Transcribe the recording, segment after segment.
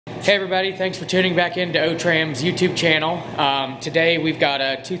Hey everybody, thanks for tuning back into OTRAMM's YouTube channel. Today we've got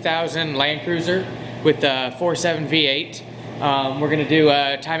a 2000 Land Cruiser with a 4.7 V8. We're going to do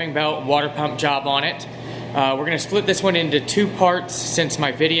a timing belt water pump job on it. We're going to split this one into two parts since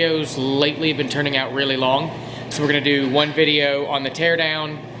my videos lately have been turning out really long. So we're going to do one video on the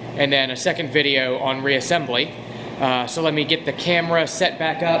teardown and then a second video on reassembly. So let me get the camera set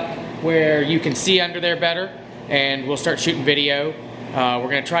back up where you can see under there better and we'll start shooting video. We're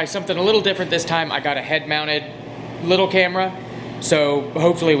going to try something a little different this time. I got a head-mounted little camera, so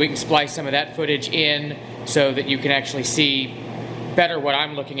hopefully we can splice some of that footage in so that you can actually see better what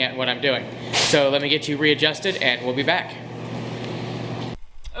I'm looking at and what I'm doing. So let me get you readjusted and we'll be back.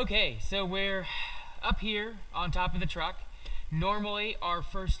 Okay, so we're up here on top of the truck. Normally our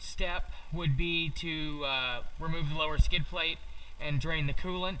first step would be to remove the lower skid plate and drain the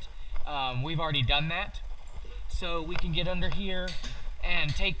coolant. We've already done that. So we can get under here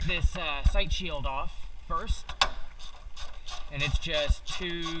and take this sight shield off first. And it's just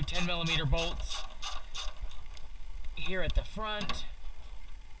two 10mm bolts here at the front.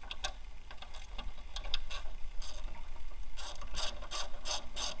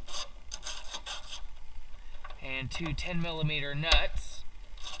 And two 10mm nuts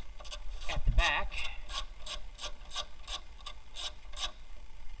at the back.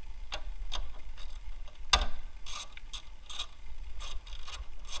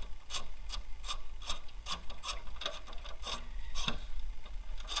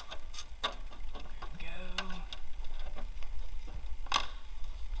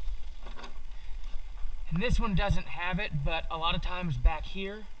 And this one doesn't have it, but a lot of times back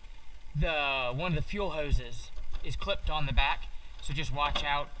here, one of the fuel hoses is clipped on the back. So just watch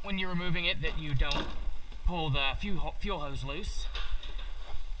out when you're removing it that you don't pull the fuel hose loose.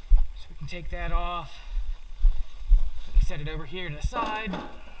 So we can take that off. Set it over here to the side.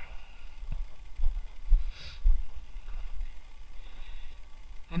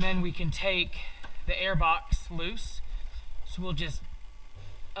 And then we can take the air box loose. So we'll just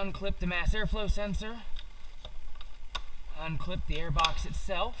unclip the mass airflow sensor. Unclip the air box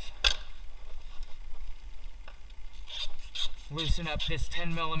itself. Loosen up this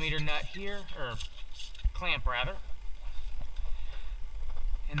 10mm nut here, or clamp rather.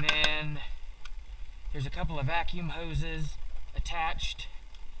 And then there's a couple of vacuum hoses attached.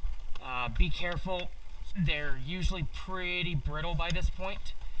 Be careful, they're usually pretty brittle by this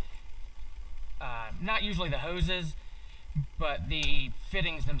point. Not usually the hoses, but the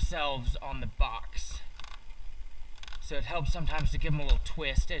fittings themselves on the box. So it helps sometimes to give them a little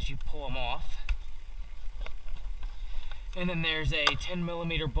twist as you pull them off. And then there's a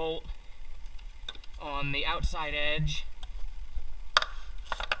 10mm bolt on the outside edge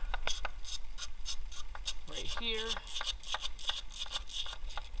right here.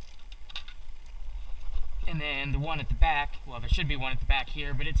 And then the one at the back, well, there should be one at the back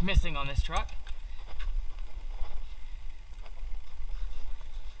here, but it's missing on this truck.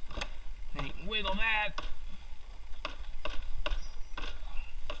 Then you can wiggle that.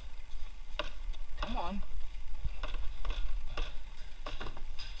 Come on.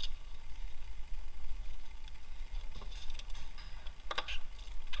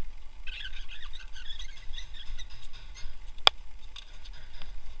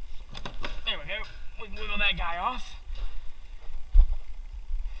 There we go. We can wiggle that guy off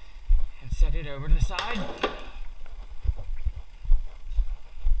and set it over to the side.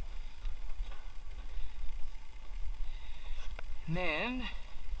 And then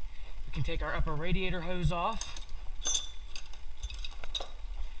we can take our upper radiator hose off. So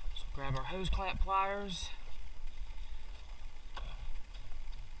grab our hose clamp pliers.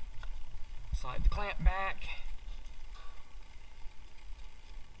 Slide the clamp back.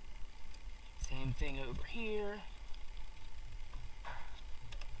 Same thing over here.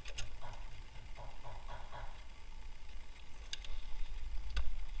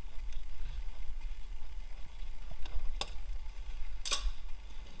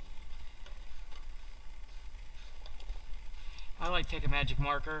 I like to take a magic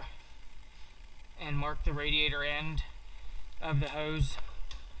marker and mark the radiator end of the hose,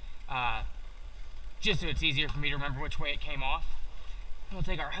 just so it's easier for me to remember which way it came off. And we'll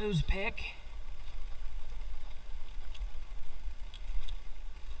take our hose pick,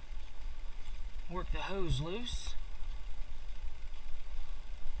 work the hose loose,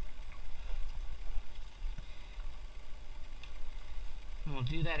 and we'll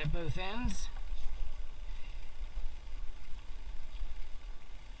do that at both ends.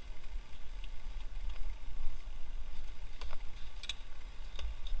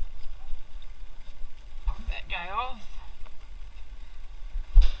 Pop that guy off.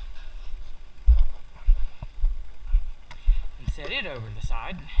 set it over to the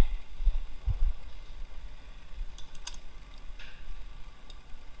side.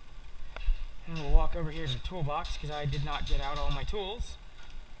 And we'll walk over here to the toolbox because I did not get out all my tools.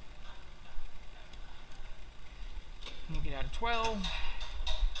 We'll get out a 12.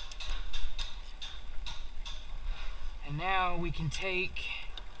 And now we can take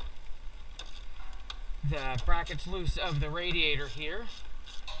the brackets loose of the radiator here.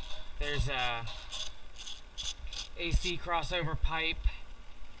 There's a AC crossover pipe,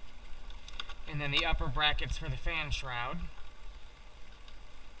 and then the upper brackets for the fan shroud.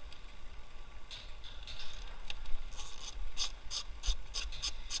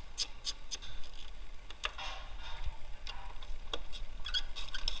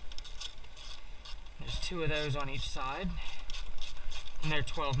 There's 2 of those on each side, and they're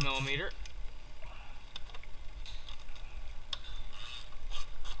 12 millimeter.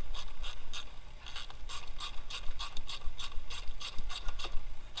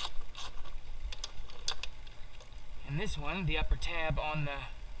 And this one, the upper tab on the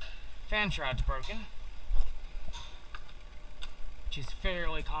fan shroud's broken, which is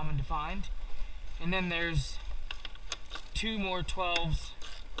fairly common to find. And then there's 2 more 12s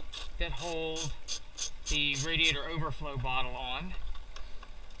that hold the radiator overflow bottle on.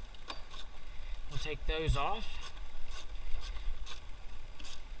 We'll take those off.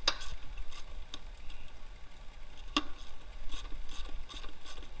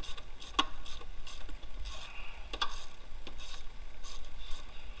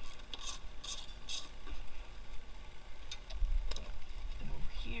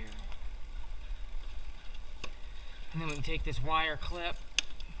 And then we can take this wire clip,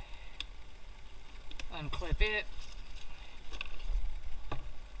 unclip it,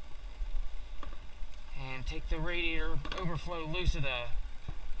 and take the radiator overflow loose of the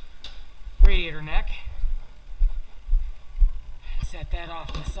radiator neck. Set that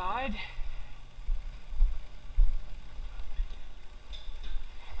off to the side.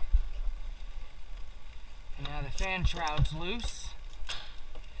 And now the fan shroud's loose,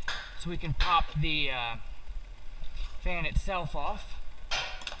 so we can pop the fan itself off.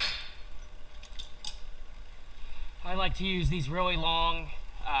 I like to use these really long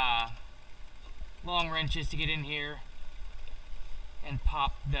wrenches to get in here and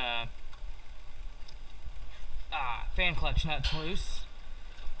pop the fan clutch nuts loose.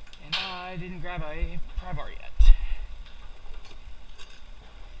 And I didn't grab a pry bar yet.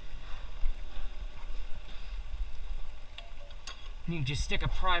 And you can just stick a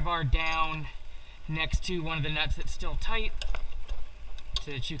pry bar down next to one of the nuts that's still tight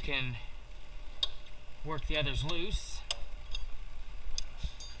so that you can work the others loose.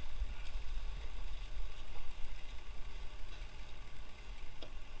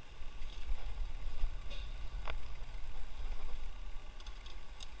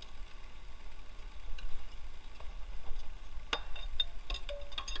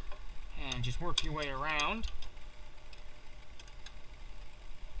 And just work your way around.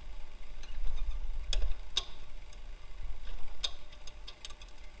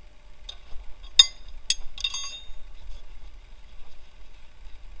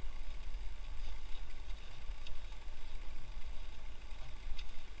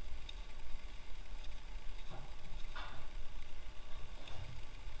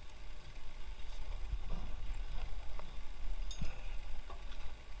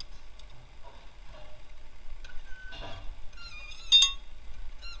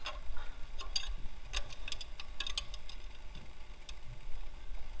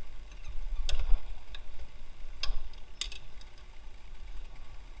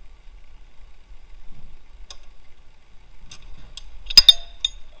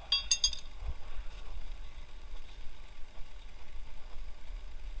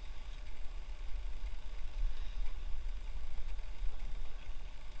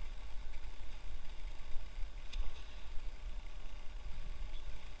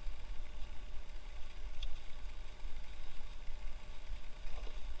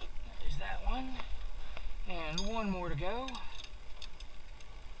 And one more to go.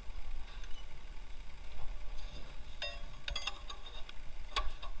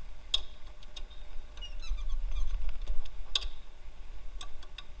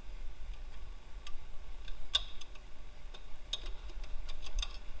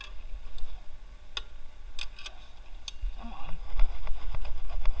 Come on.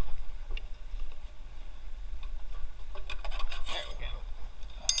 There we go.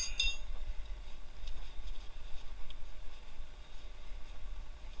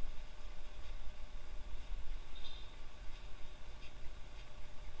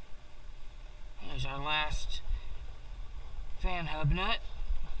 There's our last fan hub nut,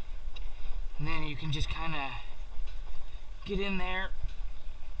 and then you can just kind of get in there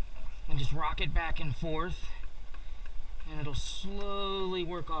and just rock it back and forth, and it'll slowly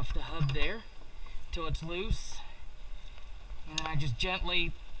work off the hub there till it's loose. And then I just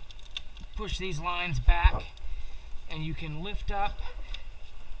gently push these lines back, and you can lift up.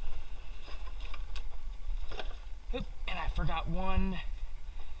 Oop, and I forgot one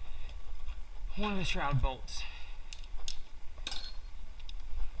of the shroud bolts.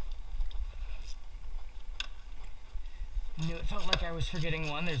 I knew it felt like I was forgetting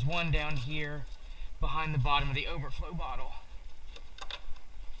one. There's one down here behind the bottom of the overflow bottle.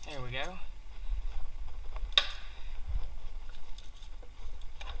 There we go.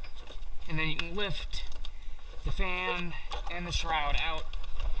 And then you can lift the fan and the shroud out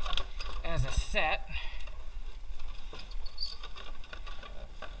as a set.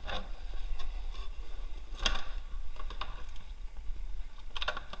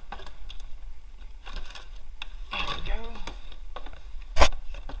 There we go.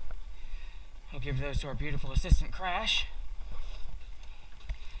 I'll give those to our beautiful assistant Crash.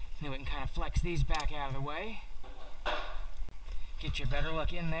 And then we can kind of flex these back out of the way. Get you a better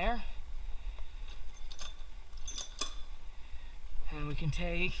look in there. And we can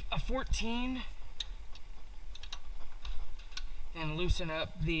take a 14 and loosen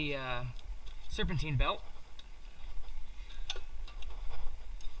up the serpentine belt.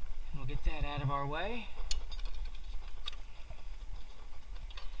 And we'll get that out of our way.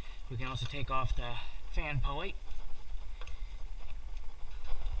 We can also take off the fan pulley.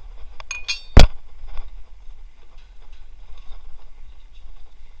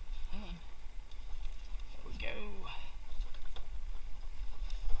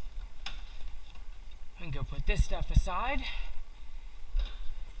 Go put this stuff aside.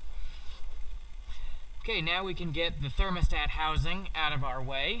 Okay, now we can get the thermostat housing out of our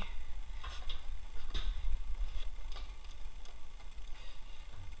way.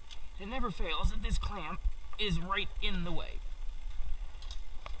 It never fails that this clamp is right in the way.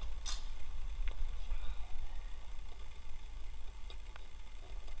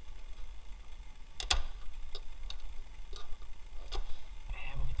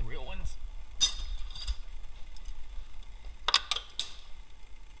 And we'll get the real ones.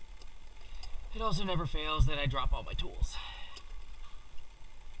 It also never fails that I drop all my tools.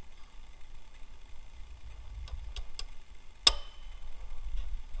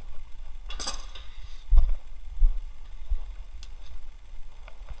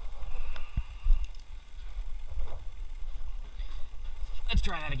 Let's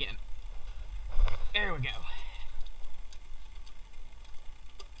try that again. There we go.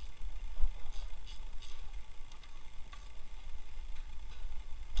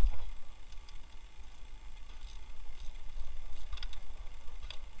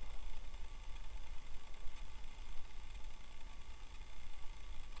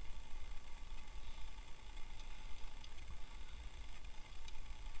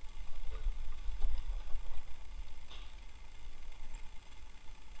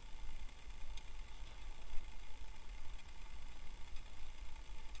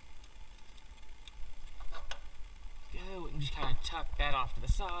 Just kind of tuck that off to the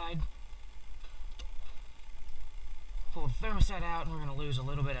side. Pull the thermostat out, and we're going to lose a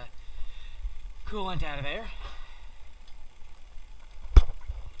little bit of coolant out of there.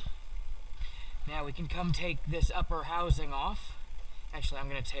 Now we can come take this upper housing off. Actually, I'm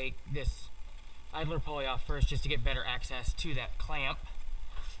going to take this idler pulley off first just to get better access to that clamp.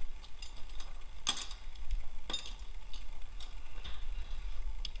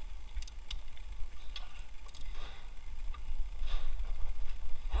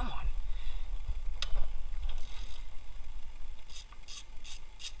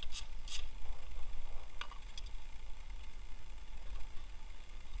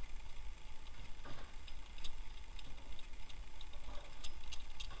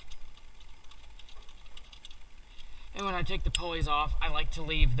 And when I take the pulleys off, I like to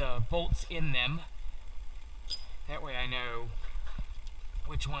leave the bolts in them. That way I know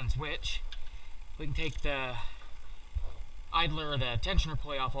which one's which. We can take the idler or the tensioner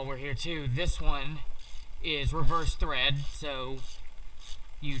pulley off while we're here too. This one is reverse thread, so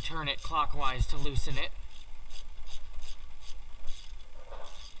you turn it clockwise to loosen it.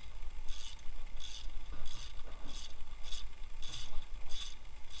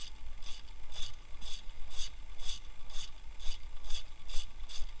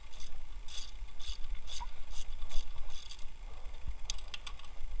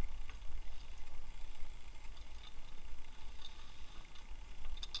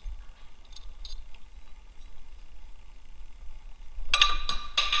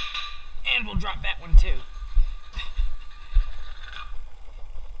 drop that one too.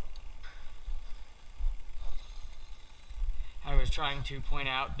 I was trying to point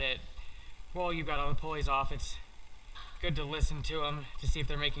out that while you've got all the pulleys off, it's good to listen to them to see if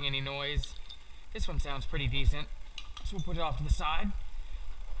they're making any noise. This one sounds pretty decent, so we'll put it off to the side.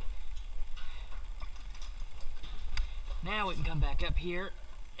 Now we can come back up here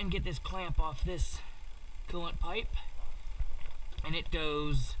and get this clamp off this coolant pipe, and it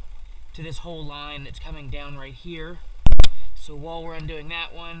goes to this whole line that's coming down right here. So while we're undoing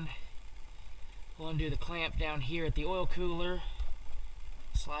that one, we'll undo the clamp down here at the oil cooler,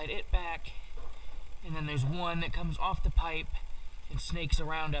 slide it back, and then there's one that comes off the pipe and snakes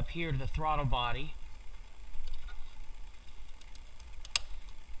around up here to the throttle body.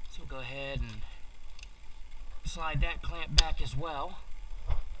 So we'll go ahead and slide that clamp back as well.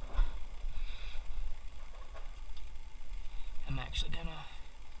 I'm actually gonna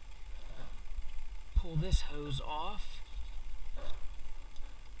pull this hose off.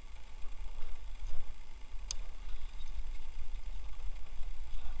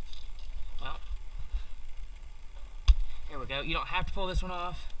 Well, here we go. You don't have to pull this one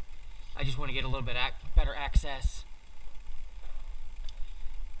off. I just want to get a little bit better access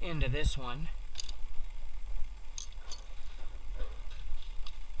into this one.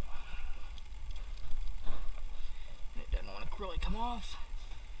 It doesn't want to really come off.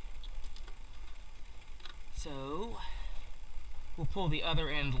 So we'll pull the other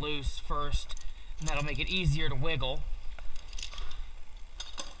end loose first, and that'll make it easier to wiggle.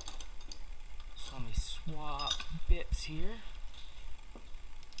 So let me swap bits here.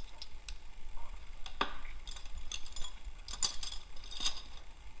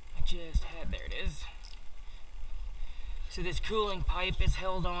 There it is. So this cooling pipe is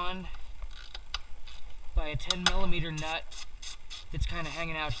held on by a 10mm nut that's kind of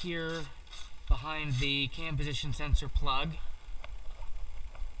hanging out here behind the cam position sensor plug.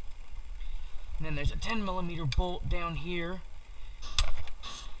 And then there's a 10mm bolt down here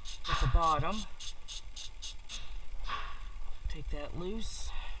at the bottom. Take that loose.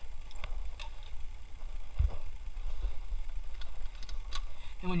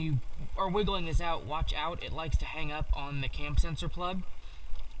 And when you are wiggling this out, watch out, it likes to hang up on the cam sensor plug.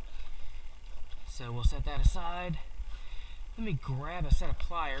 So we'll set that aside. Let me grab a set of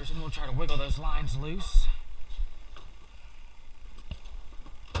pliers and we'll try to wiggle those lines loose.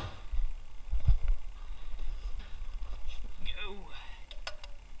 Go.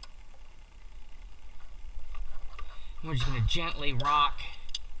 And we're just going to gently rock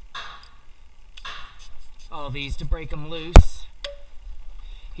all these to break them loose.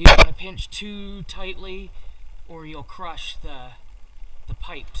 You don't want to pinch too tightly or you'll crush the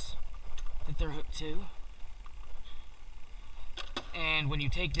pipes that they're hooked to. And when you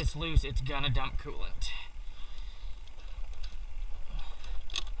take this loose, it's gonna dump coolant.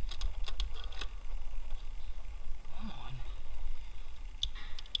 Come on.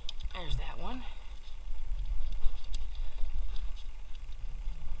 There's that one.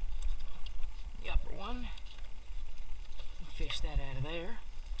 The upper one. Fish that out of there.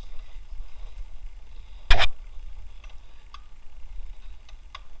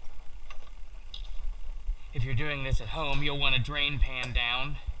 If you're doing this at home, you'll want a drain pan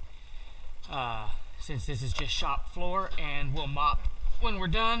down, since this is just shop floor, and we'll mop when we're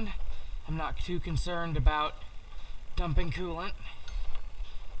done. I'm not too concerned about dumping coolant.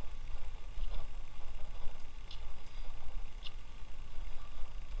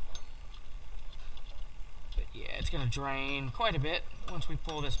 But yeah, it's going to drain quite a bit once we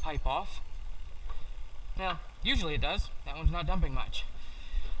pull this pipe off. Now, usually it does. That one's not dumping much.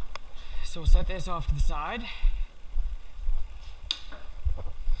 So we'll set this off to the side.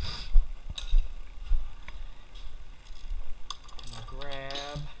 And we'll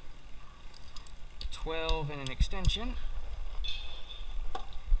grab a 12 and an extension. Let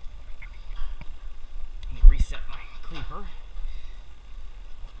me reset my cleaper.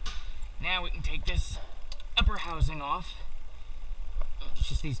 Now we can take this upper housing off. It's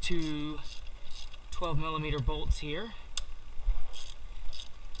just these two 12mm bolts here.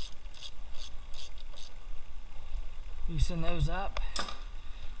 Loosen those up.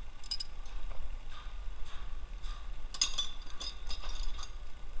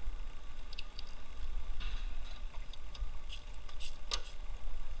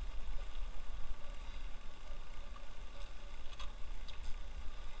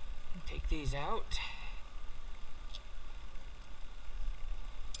 Take these out.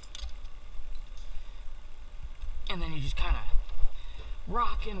 And then you just kind of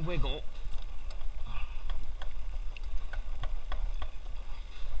rock and wiggle.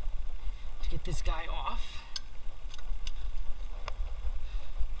 Get get this guy off.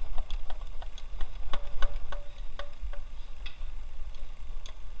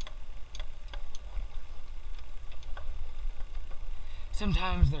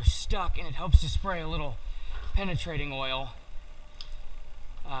 Sometimes they're stuck, and it helps to spray a little penetrating oil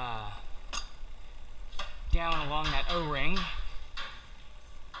down along that O-ring.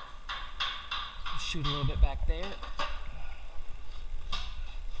 Shoot a little bit back there.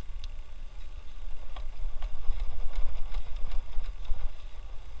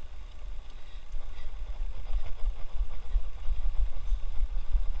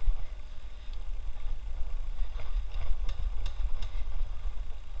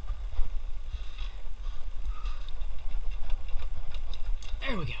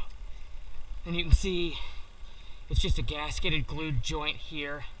 There we go. And you can see it's just a gasketed glued joint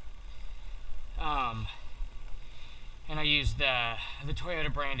here. And I used the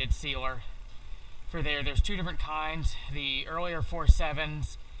Toyota branded sealer for there. There's two different kinds. The earlier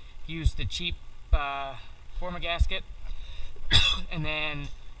 4.7s used the cheap Forma gasket. And then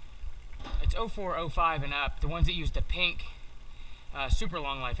it's 04, 05 and up. The ones that use the pink super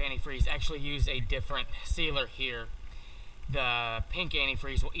long life antifreeze actually use a different sealer here. The pink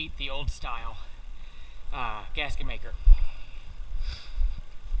antifreeze will eat the old style gasket maker.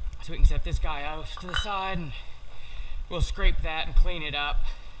 So we can set this guy off to the side, and we'll scrape that and clean it up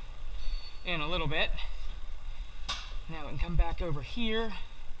in a little bit. Now we can come back over here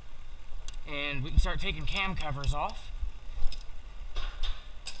and we can start taking cam covers off.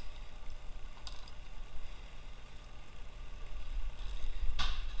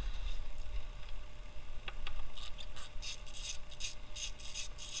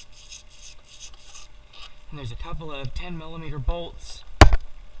 And there's a couple of 10mm bolts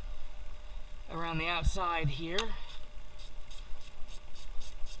around the outside here.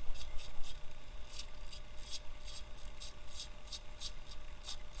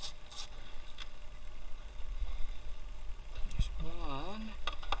 There's one.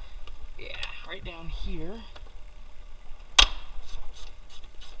 Yeah, right down here.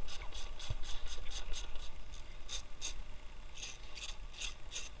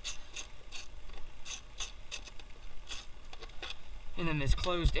 And then this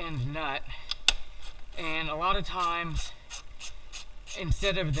closed end nut. And a lot of times,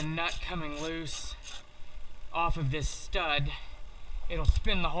 instead of the nut coming loose off of this stud, it'll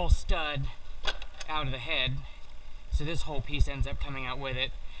spin the whole stud out of the head. So this whole piece ends up coming out with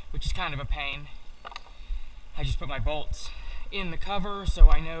it, which is kind of a pain. I just put my bolts in the cover so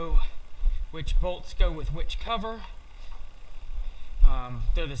I know which bolts go with which cover.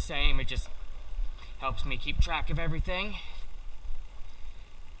 They're the same, it just helps me keep track of everything.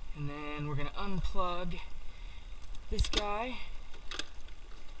 And then we're going to unplug this guy.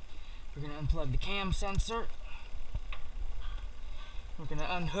 We're going to unplug the cam sensor. We're going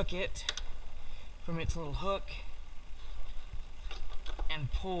to unhook it from its little hook and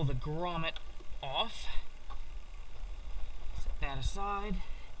pull the grommet off. Set that aside.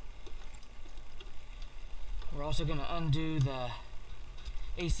 We're also going to undo the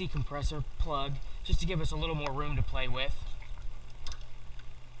AC compressor plug just to give us a little more room to play with.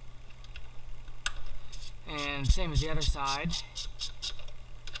 And same as the other side,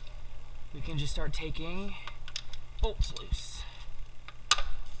 we can just start taking bolts loose.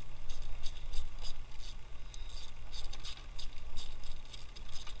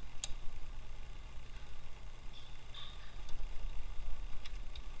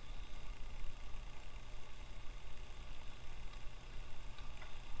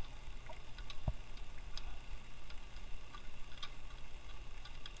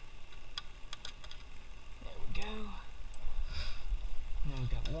 Now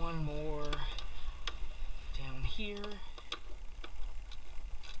we've got one more down here. There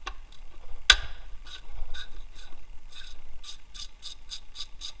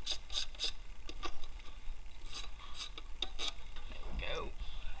we go.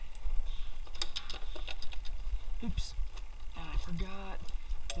 Oops, and I forgot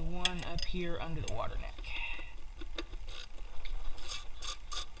the one up here under the water neck.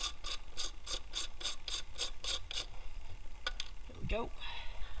 Go.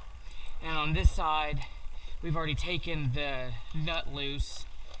 And on this side, we've already taken the nut loose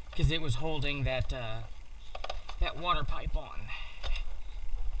because it was holding that that water pipe on.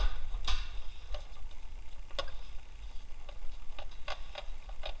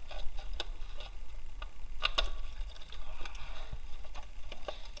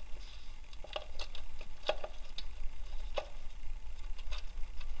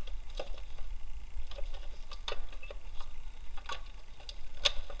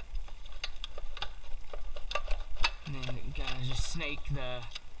 snake the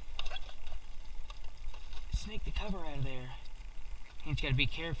cover out of there. And you got to be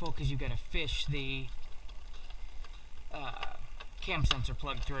careful because you've got to fish the cam sensor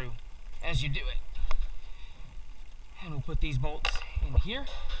plug through as you do it. And we'll put these bolts in here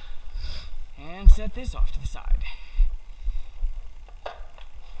and set this off to the side.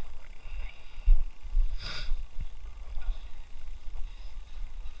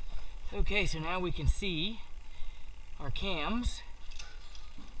 Okay, so now we can see our cams.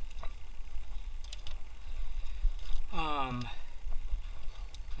 And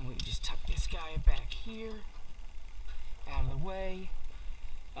we can just tuck this guy back here, out of the way.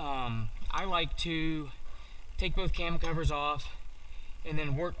 I like to take both cam covers off and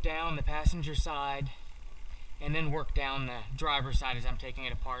then work down the passenger side and then work down the driver's side as I'm taking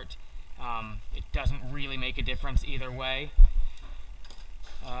it apart. It doesn't really make a difference either way.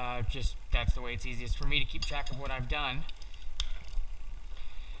 Just that's the way it's easiest for me to keep track of what I've done.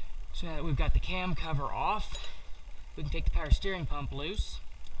 So now that we've got the cam cover off, we can take the power steering pump loose,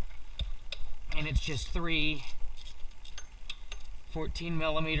 and it's just 3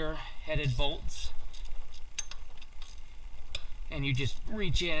 14mm headed bolts, and you just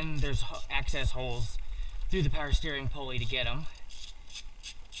reach in. There's access holes through the power steering pulley to get them.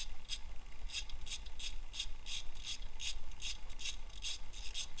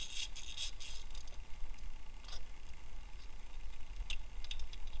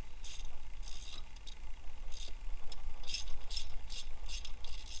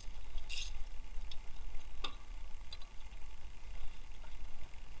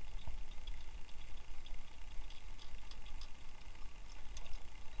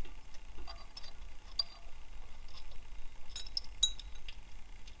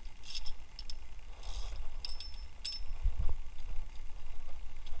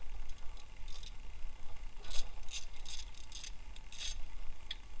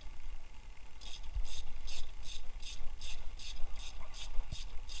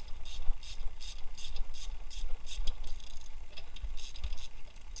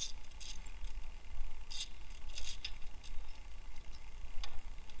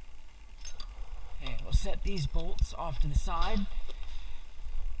 Set these bolts off to the side,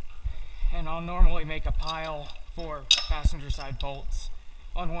 and I'll normally make a pile for passenger side bolts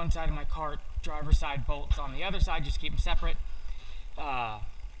on one side of my cart, driver side bolts on the other side, just keep them separate.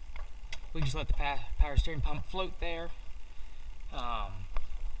 We just let the power steering pump float there.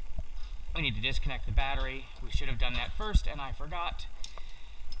 We need to disconnect the battery. We should have done that first and I forgot,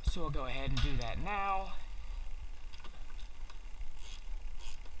 so we'll go ahead and do that now.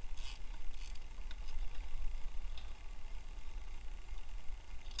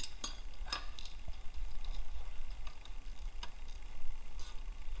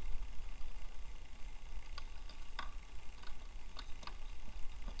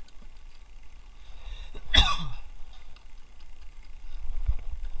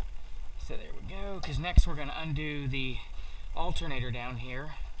 So there we go, because next we're going to undo the alternator down here,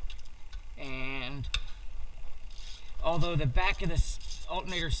 and although the back of the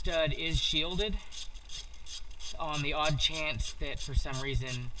alternator stud is shielded, on the odd chance that for some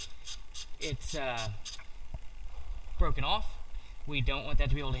reason it's broken off, we don't want that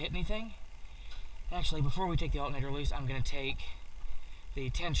to be able to hit anything. Actually, before we take the alternator loose, I'm going to take the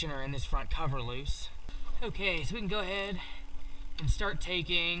tensioner in this front cover loose. Okay, so we can go ahead and start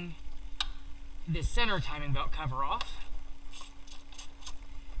taking this center timing belt cover off,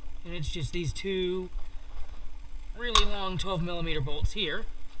 and it's just these 2 really long 12mm bolts here.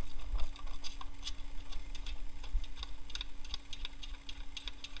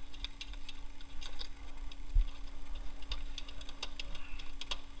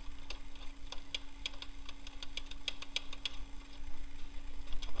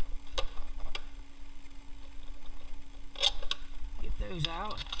 Get those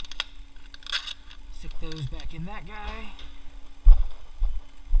out. Stick those back in that guy.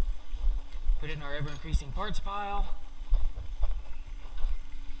 Put it in our ever-increasing parts pile.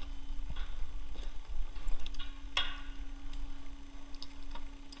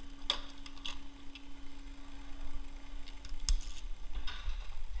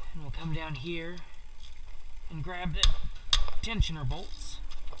 And we'll come down here and grab the tensioner bolts,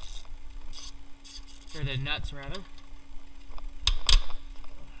 or the nuts rather.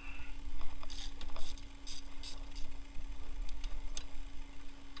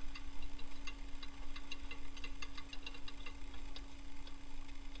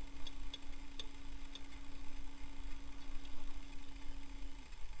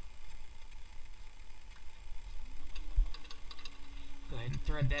 Go ahead and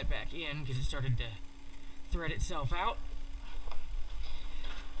thread that back in because it started to thread itself out.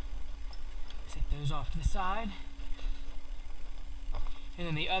 those off to the side. And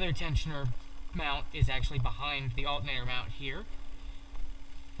then the other tensioner mount is actually behind the alternator mount here.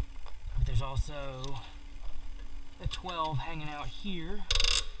 But there's also a 12 hanging out here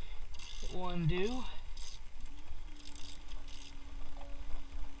that will undo.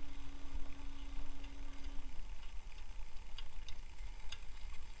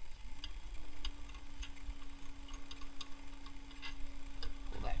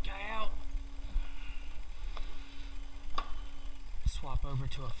 Pull that guy out. Swap over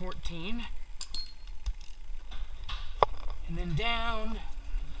to a 14. And then down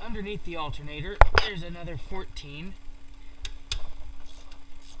underneath the alternator, there's another 14.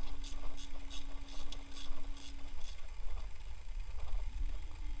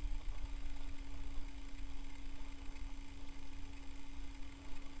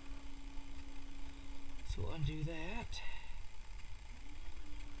 So we'll undo that.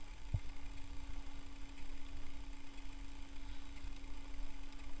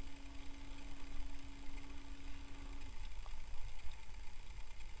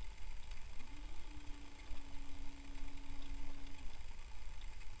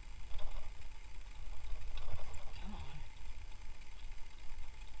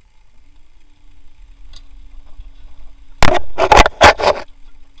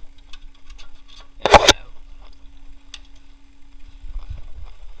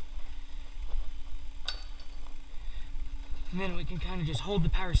 And then we can kind of just hold the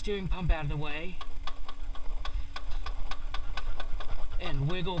power steering pump out of the way and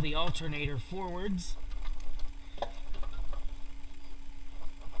wiggle the alternator forwards.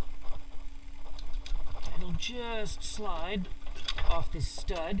 It'll just slide off this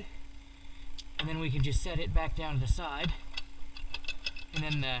stud, and then we can just set it back down to the side, and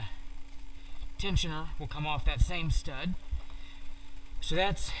then the tensioner will come off that same stud. So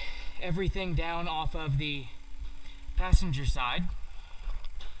that's everything down off of the passenger side.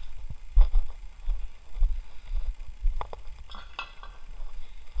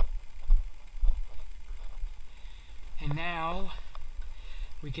 And now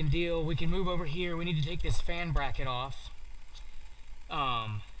we can move over here. We need to take this fan bracket off.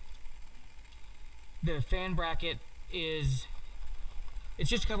 The fan bracket it's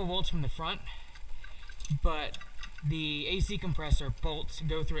just a couple bolts from the front, but the AC compressor bolts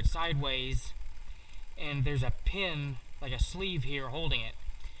go through it sideways, and there's a pin, like a sleeve here, holding it.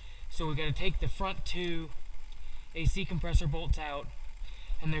 So we've got to take the front two AC compressor bolts out,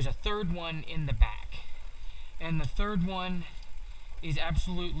 and there's a third one in the back. And the third one is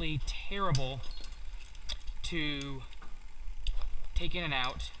absolutely terrible to take in and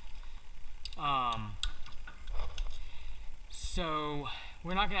out. So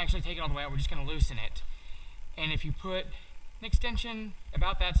we're not going to actually take it all the way out, we're just going to loosen it. And if you put an extension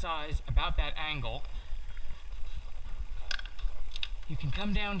about that size, about that angle, you can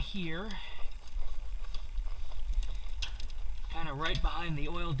come down here, kind of right behind the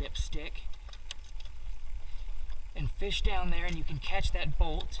oil dip stick, and fish down there, and you can catch that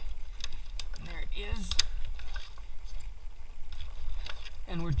bolt. And there it is.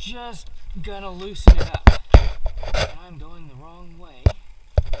 And we're just gonna loosen it up. And I'm going the wrong way.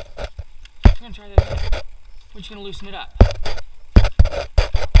 I'm gonna try that again. We're just gonna loosen it up.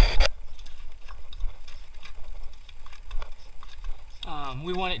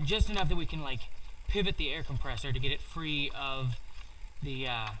 We want it just enough that we can like pivot the air compressor to get it free of the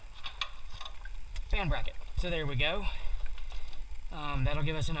fan bracket. So there we go. That'll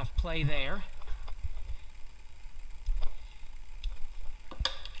give us enough play there.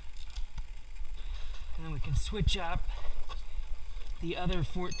 And then we can switch up the other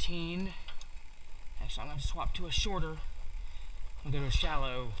 14. Actually, I'm going to swap to a shorter. I'll go to a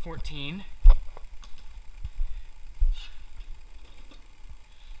shallow 14.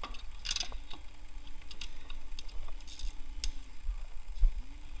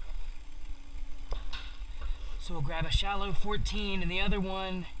 So we'll grab a shallow 14, and the other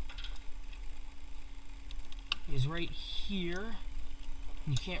one is right here.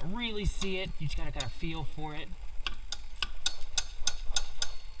 You can't really see it, you just gotta kind of feel for it.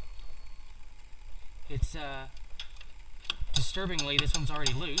 It's disturbingly, this one's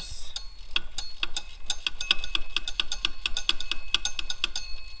already loose.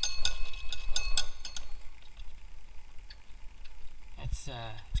 It's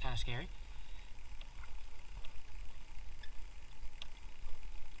kind of scary.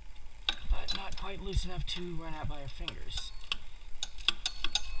 But not quite loose enough to run out by our fingers.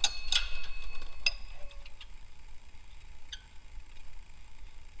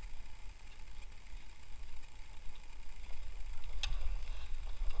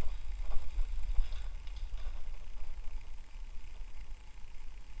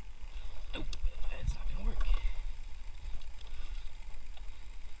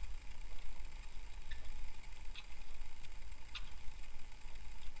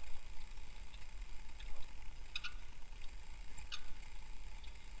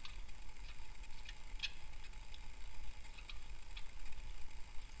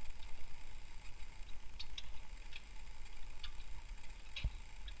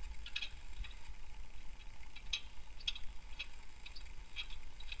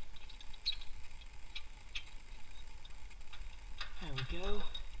 go.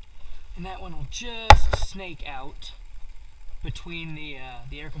 And that one will just snake out between the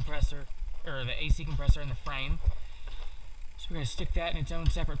air compressor, or the AC compressor and the frame. So we're going to stick that in its own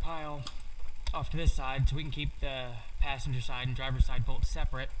separate pile off to this side so we can keep the passenger side and driver's side bolts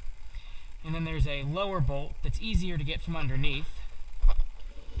separate. And then there's a lower bolt that's easier to get from underneath.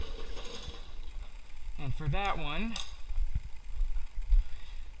 And for that one,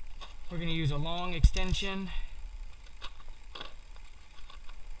 we're going to use a long extension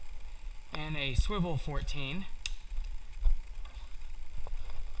and a swivel 14.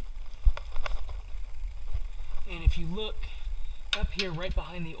 And if you look up here right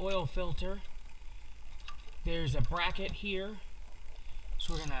behind the oil filter, there's a bracket here.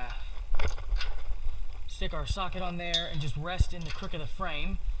 So we're going to stick our socket on there and just rest in the crook of the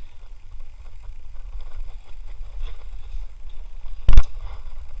frame.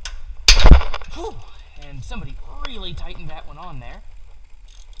 Whew. And somebody really tightened that one on there.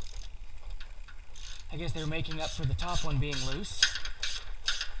 I guess they're making up for the top one being loose.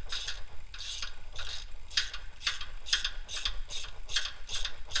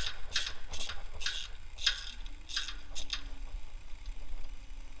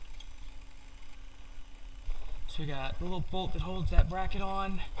 So we got the little bolt that holds that bracket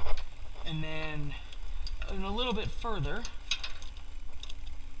on, and then a little bit further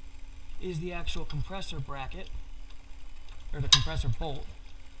is the actual compressor bracket, or the compressor bolt.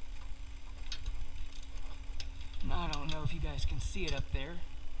 And I don't know if you guys can see it up there,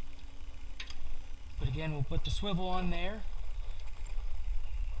 but again, we'll put the swivel on there.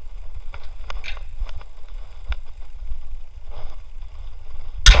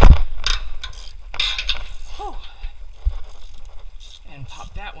 Whew. And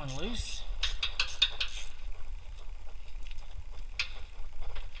pop that one loose.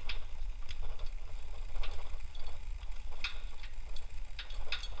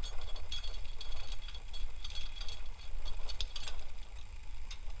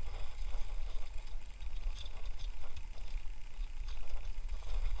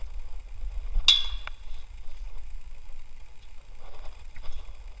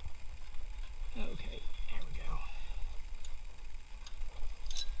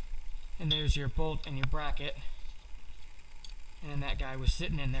 And there's your bolt and your bracket. And that guy was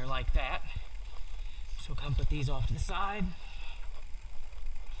sitting in there like that. So we'll come put these off to the side.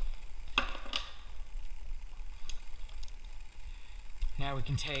 Now we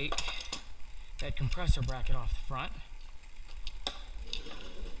can take that compressor bracket off the front.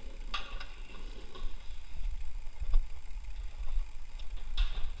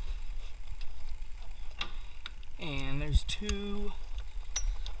 And there's two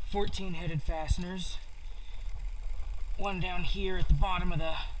 14-headed fasteners, one down here at the bottom of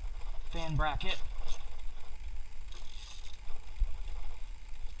the fan bracket,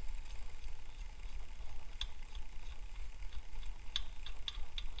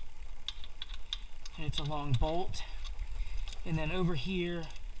 and it's a long bolt. And then over here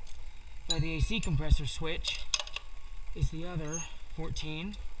by the AC compressor switch is the other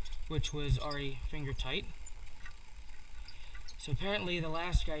 14, which was already finger tight. So apparently the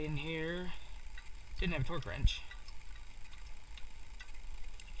last guy in here didn't have a torque wrench.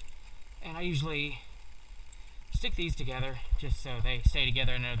 And I usually stick these together just so they stay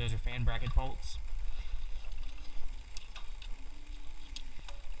together. I know those are fan bracket bolts.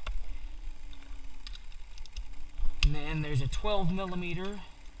 And then there's a 12mm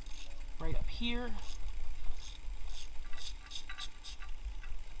right up here.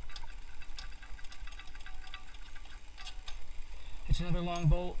 It's another long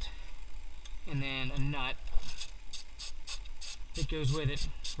bolt, and then a nut that goes with it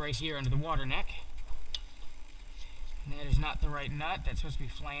right here under the water neck. And that is not the right nut, that's supposed to be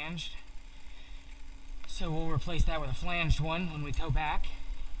flanged. So we'll replace that with a flanged one when we go back.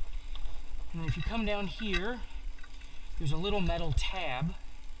 And then if you come down here, there's a little metal tab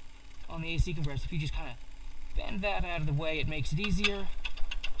on the AC compressor. If you just kind of bend that out of the way, it makes it easier.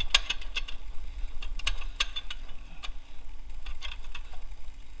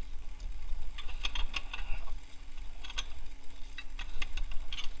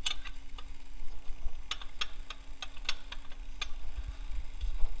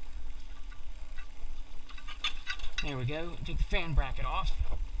 There we go. Take the fan bracket off.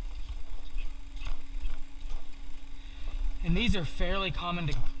 And these are fairly common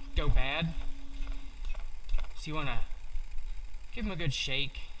to go bad. So you want to give them a good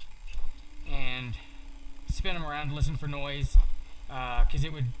shake and spin them around to listen for noise, because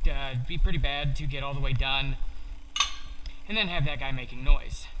it would be pretty bad to get all the way done and then have that guy making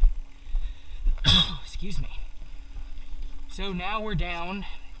noise. Excuse me. So now we're down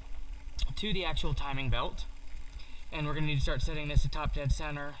to the actual timing belt, and we're going to need to start setting this to top dead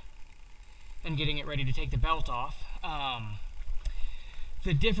center and getting it ready to take the belt off.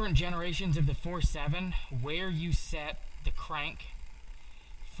 The different generations of the 4.7, where you set the crank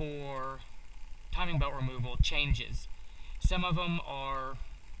for timing belt removal changes. Some of them are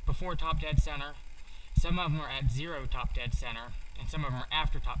before top dead center, some of them are at 0 top dead center, and some of them are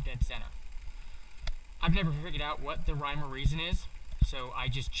after top dead center. I've never figured out what the rhyme or reason is, so I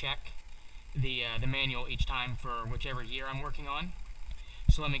just check the manual each time for whichever year I'm working on.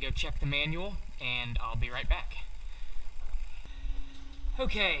 So let me go check the manual, and I'll be right back.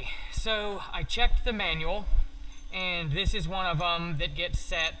 Okay, so I checked the manual, and this is one of them that gets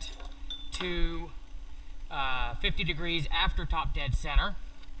set to 50 degrees after top dead center.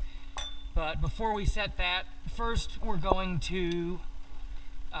 But before we set that, first we're going to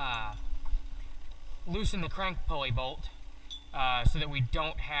loosen the crank pulley bolt so that we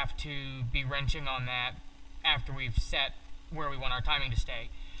don't have to be wrenching on that after we've set where we want our timing to stay.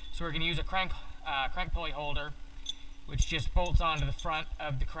 So we're going to use a crank pulley holder, which just bolts onto the front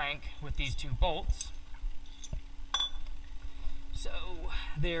of the crank with these 2 bolts. So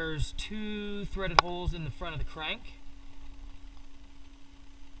there's 2 threaded holes in the front of the crank,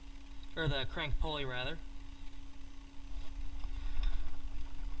 or the crank pulley rather.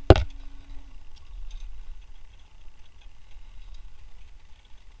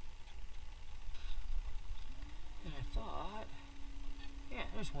 And I thought, yeah,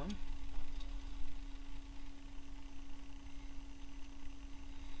 there's one.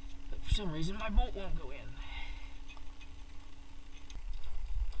 But for some reason my bolt won't go in.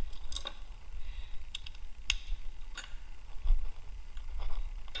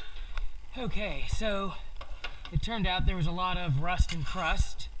 Okay, so it turned out there was a lot of rust and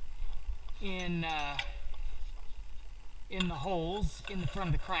crust in the holes in the front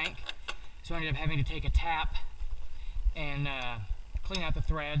of the crank, so I ended up having to take a tap and clean out the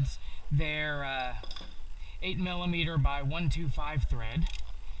threads. They're 8mm by 125 thread.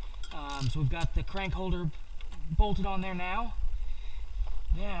 So we've got the crank holder bolted on there now.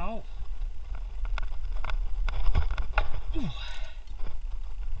 Now,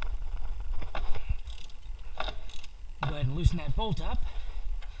 go ahead and loosen that bolt up.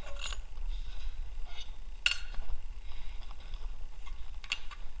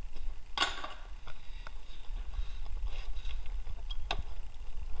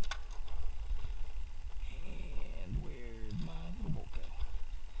 And where'd my little bolt go?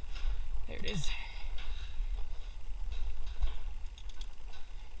 There it is.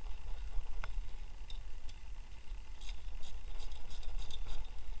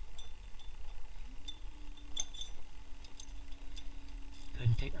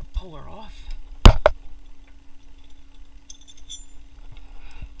 And take our puller off.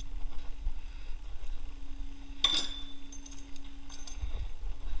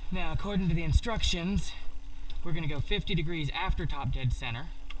 Now, according to the instructions, we're going to go 50 degrees after top dead center.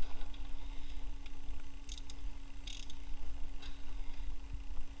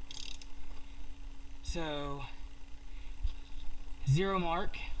 So, 0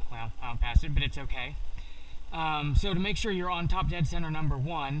 mark, well, I don't pass it, but it's okay. So to make sure you're on top dead center number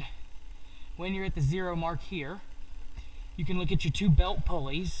 1, when you're at the 0 mark here, you can look at your 2 belt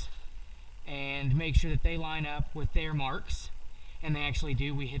pulleys and make sure that they line up with their marks, and they actually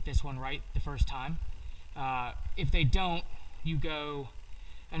do. We hit this one right the first time. If they don't, you go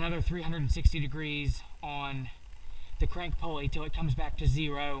another 360 degrees on the crank pulley till it comes back to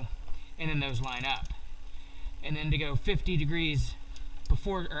 0, and then those line up. And then to go 50 degrees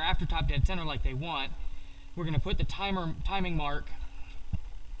before or after top dead center like they want, we're going to put the timing mark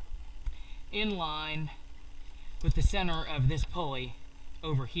in line with the center of this pulley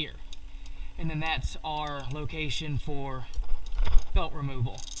over here. And then that's our location for belt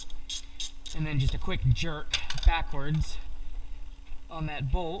removal. And then just a quick jerk backwards on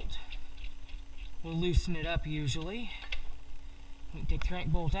that bolt will loosen it up usually. We can take the crank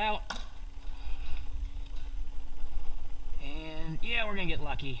bolt out. And yeah, we're going to get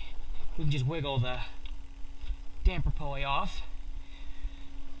lucky. We can just wiggle the damper pulley off.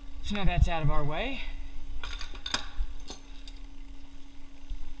 So now that's out of our way.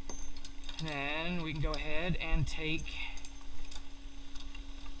 And then we can go ahead and take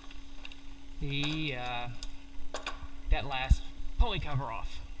the that last pulley cover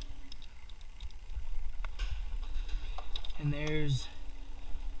off. And there's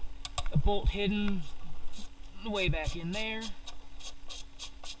a bolt hidden way back in there.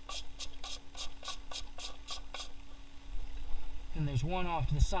 And there's one off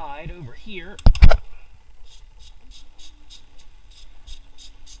to the side over here.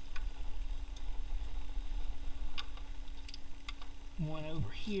 one over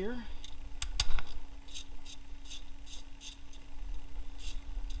here.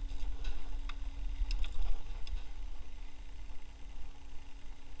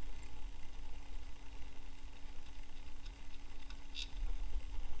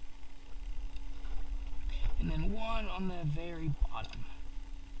 And then one on the very bottom.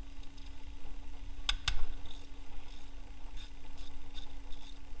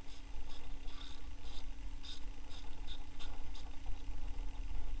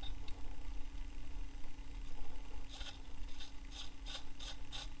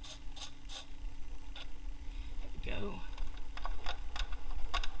 There we go.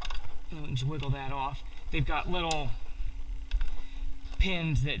 And then we can just wiggle that off. They've got little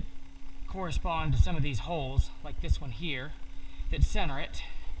pins that correspond to some of these holes, like this one here, that center it.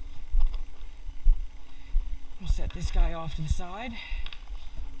 We'll set this guy off to the side.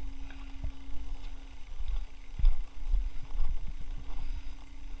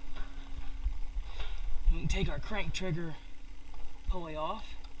 We can take our crank trigger pulley off.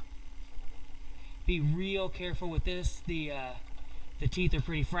 Be real careful with this. The teeth are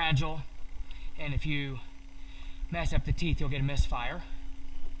pretty fragile, and if you mess up the teeth, you'll get a misfire.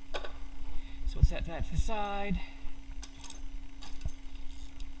 So we'll set that to the side.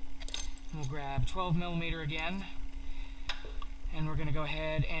 We'll grab 12mm again, and we're going to go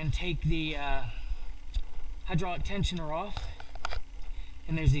ahead and take the hydraulic tensioner off.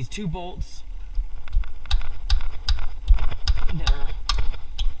 And there's these two bolts that are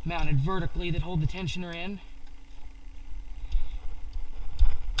mounted vertically that hold the tensioner in.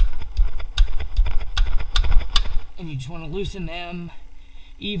 And you just want to loosen them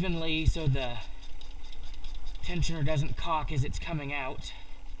evenly so the tensioner doesn't cock as it's coming out.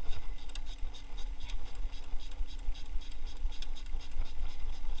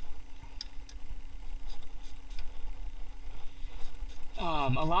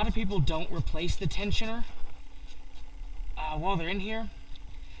 A lot of people don't replace the tensioner while they're in here.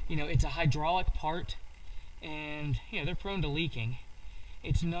 You know, it's a hydraulic part, and you know, they're prone to leaking.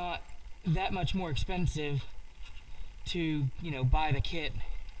 It's not that much more expensive to, you know, buy the kit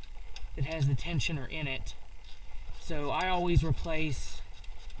that has the tensioner in it. So I always replace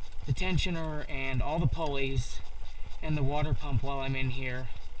the tensioner and all the pulleys and the water pump while I'm in here,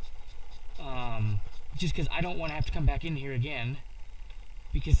 just because I don't want to have to come back in here again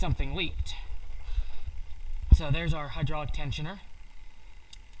because something leaked. So there's our hydraulic tensioner.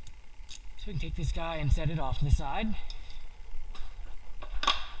 So we can take this guy and set it off to the side.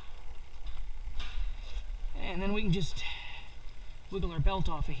 And then we can just wiggle our belt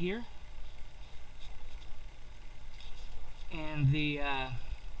off of here. And the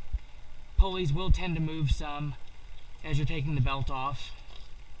pulleys will tend to move some as you're taking the belt off.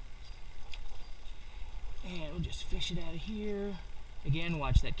 And we'll just fish it out of here. Again,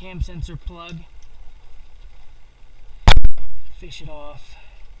 watch that cam sensor plug. Fish it off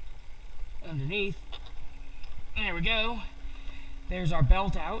underneath. There we go. There's our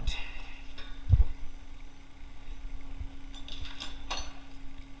belt out.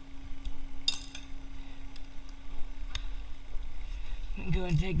 We can go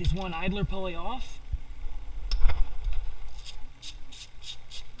ahead and take this one idler pulley off.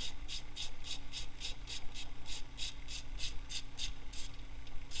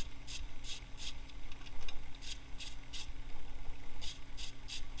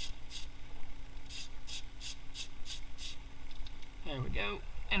 There we go.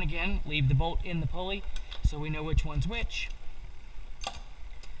 And again, leave the bolt in the pulley so we know which one's which.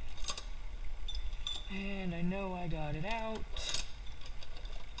 And I know I got it out.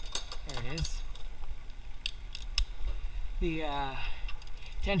 There it is. The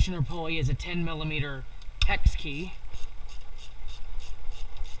tensioner pulley is a 10mm hex key.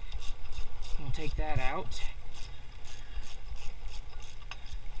 We'll take that out.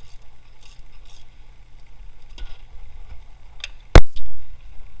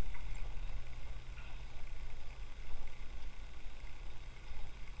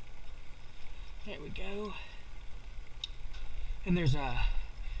 There we go. And there's a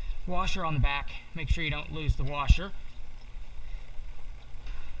washer on the back. Make sure you don't lose the washer.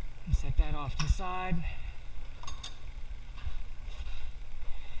 And set that off to the side.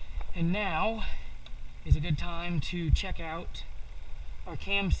 And now is a good time to check out our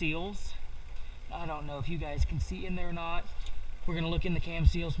cam seals. I don't know if you guys can see in there or not. We're going to look in the cam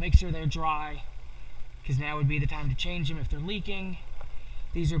seals, make sure they're dry, because now would be the time to change them if they're leaking.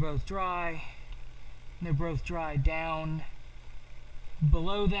 These are both dry. They're both dry down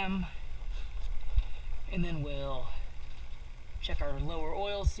below them. And then we'll check our lower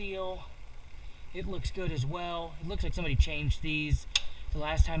oil seal It looks good as well. It looks like somebody changed these the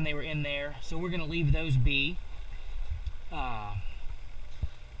last time they were in there, so we're going to leave those be. And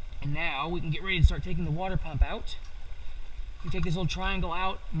now we can get ready to start taking the water pump out. You take this little triangle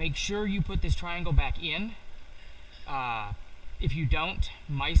out, make sure you put this triangle back in. If you don't,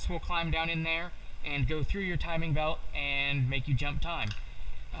 mice will climb down in there and go through your timing belt and make you jump time.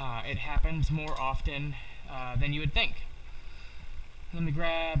 It happens more often than you would think. Let me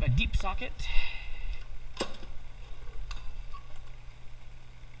grab a deep socket.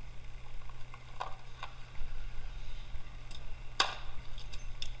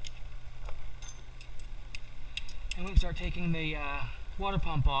 And we can start taking the water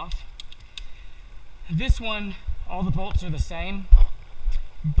pump off. This one, all the bolts are the same,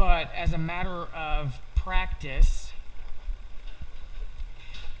 but as a matter of practice,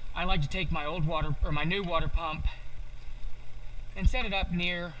 I like to take my my new water pump and set it up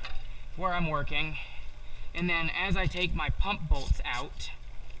near where I'm working, and then as I take my pump bolts out,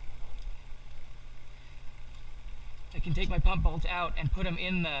 I can take my pump bolts out and put them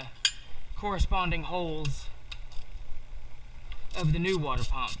in the corresponding holes of the new water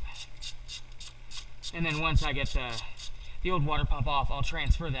pump. And then once I get the old water pump off, I'll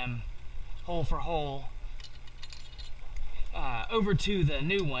transfer them hole for hole over to the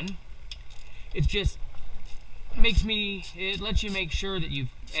new one. It just it lets you make sure that you've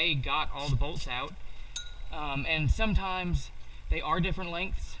got all the bolts out, and sometimes they are different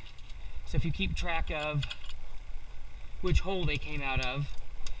lengths, so if you keep track of which hole they came out of,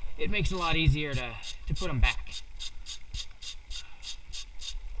 it makes it a lot easier to put them back.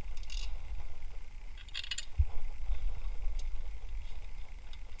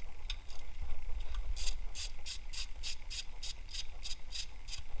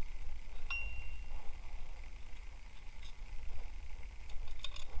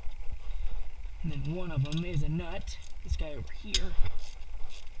 And then one of them is a nut, this guy over here.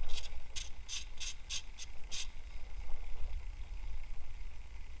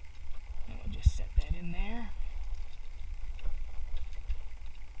 And we'll just set that in there.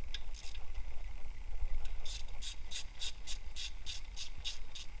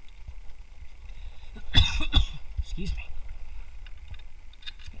 Excuse me.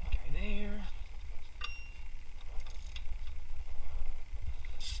 Okay, there.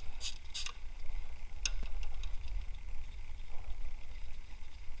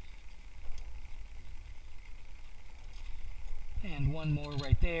 And one more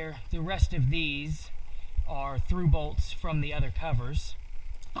right there. The rest of these are through bolts from the other covers.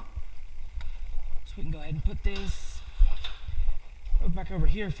 So we can go ahead and put this back over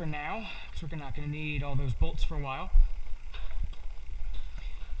here for now, because we're not going to need all those bolts for a while.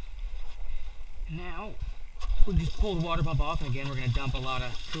 Now, we'll just pull the water pump off, and again, we're going to dump a lot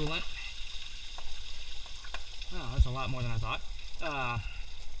of coolant. Oh, that's a lot more than I thought.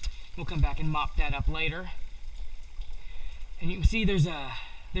 We'll come back and mop that up later. And you can see there's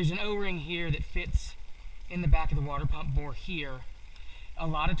an O-ring here that fits in the back of the water pump bore here. A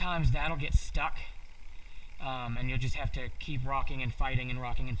lot of times that'll get stuck, and you'll just have to keep rocking and fighting and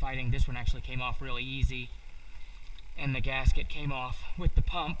rocking and fighting. This one actually came off really easy, and the gasket came off with the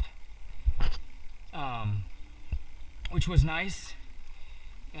pump, which was nice.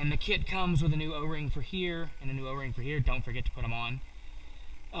 And the kit comes with a new O-ring for here and a new O-ring for here. Don't forget to put them on.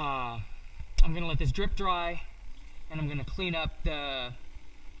 I'm going to let this drip dry, and I'm going to clean up the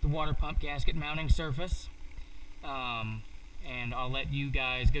water pump gasket mounting surface, and I'll let you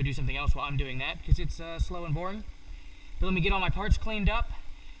guys go do something else while I'm doing that, because it's slow and boring. But let me get all my parts cleaned up,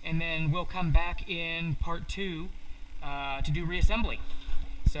 and then we'll come back in part 2 to do reassembly.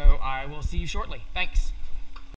 So I will see you shortly. Thanks.